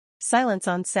silence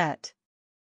on set.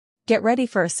 Get ready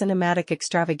for a cinematic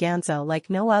extravaganza like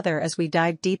no other as we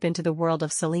dive deep into the world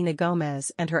of Selena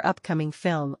Gomez and her upcoming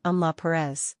film,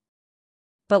 PEREZ.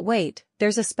 But wait,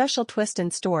 there's a special twist in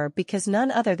store because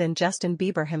none other than Justin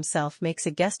Bieber himself makes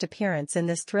a guest appearance in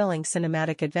this thrilling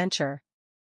cinematic adventure.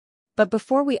 But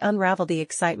before we unravel the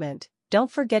excitement,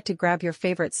 don't forget to grab your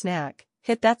favorite snack,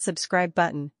 hit that subscribe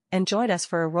button, and join us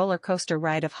for a roller coaster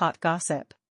ride of hot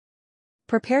gossip.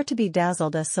 Prepare to be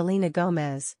dazzled as Selena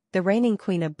Gomez, the reigning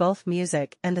queen of both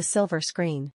music and the silver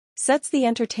screen, sets the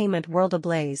entertainment world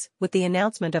ablaze with the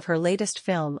announcement of her latest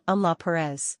film,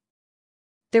 PEREZ.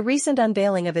 The recent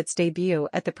unveiling of its debut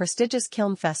at the prestigious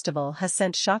Film Festival has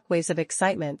sent shockwaves of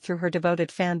excitement through her devoted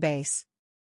fan base.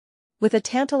 With a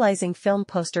tantalizing film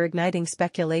poster igniting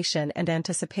speculation and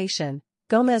anticipation,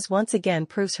 Gomez once again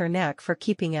proves her knack for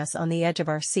keeping us on the edge of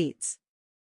our seats.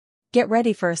 Get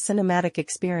ready for a cinematic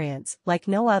experience like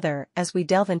no other as we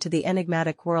delve into the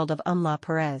enigmatic world of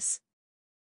PEREZ.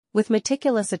 With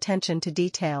meticulous attention to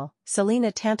detail,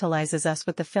 Selena tantalizes us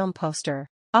with the film poster,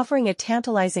 offering a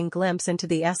tantalizing glimpse into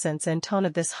the essence and tone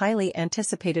of this highly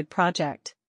anticipated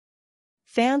project.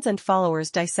 Fans and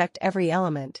followers dissect every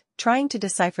element, trying to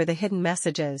decipher the hidden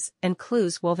messages and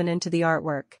clues woven into the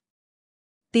artwork.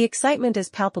 The excitement is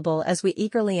palpable as we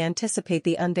eagerly anticipate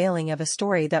the unveiling of a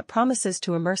story that promises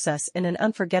to immerse us in an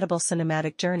unforgettable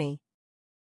cinematic journey.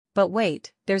 But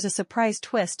wait, there's a surprise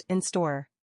twist in store.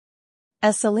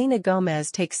 As Selena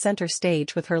Gomez takes center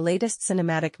stage with her latest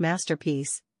cinematic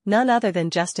masterpiece, none other than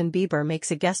Justin Bieber makes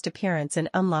a guest appearance in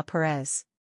PEREZ.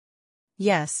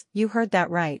 Yes, you heard that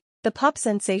right. The pop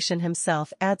sensation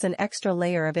himself adds an extra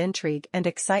layer of intrigue and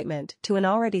excitement to an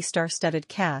already star-studded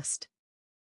cast.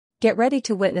 Get ready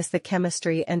to witness the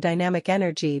chemistry and dynamic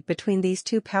energy between these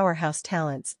two powerhouse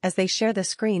talents as they share the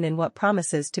screen in what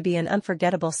promises to be an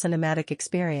unforgettable cinematic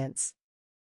experience.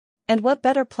 And what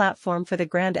better platform for the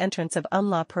grand entrance of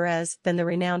PEREZ than the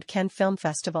renowned Cannes Film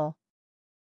Festival?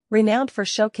 Renowned for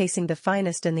showcasing the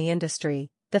finest in the industry,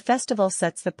 the festival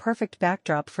sets the perfect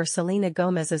backdrop for Selena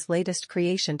Gomez's latest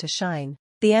creation to shine.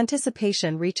 The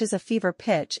anticipation reaches a fever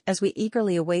pitch as we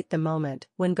eagerly await the moment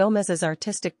when Gomez's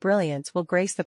artistic brilliance will grace the